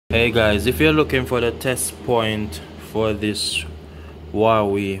Hey guys, if you're looking for the test point for this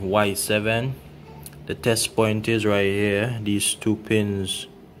Huawei Y7, the test point is right here, these two pins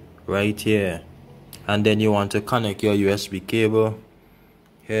right here, and then you want to connect your USB cable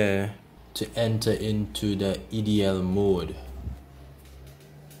here to enter into the EDL mode.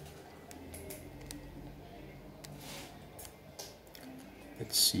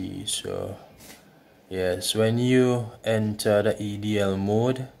 Let's see, so yes, when you enter the EDL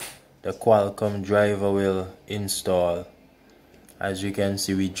mode, the Qualcomm driver will install. As you can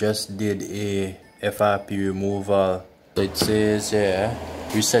see, we just did a FRP removal. So it says here,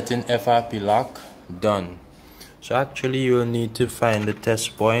 resetting FRP lock, done. So actually you'll need to find the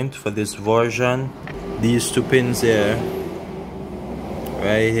test point for this version. These two pins here,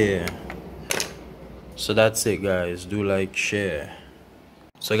 right here. So that's it guys, do like, share.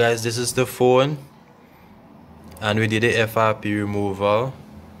 So guys, this is the phone, and we did a FRP removal.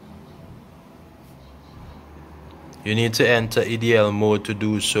 You need to enter EDL mode to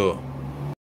do so.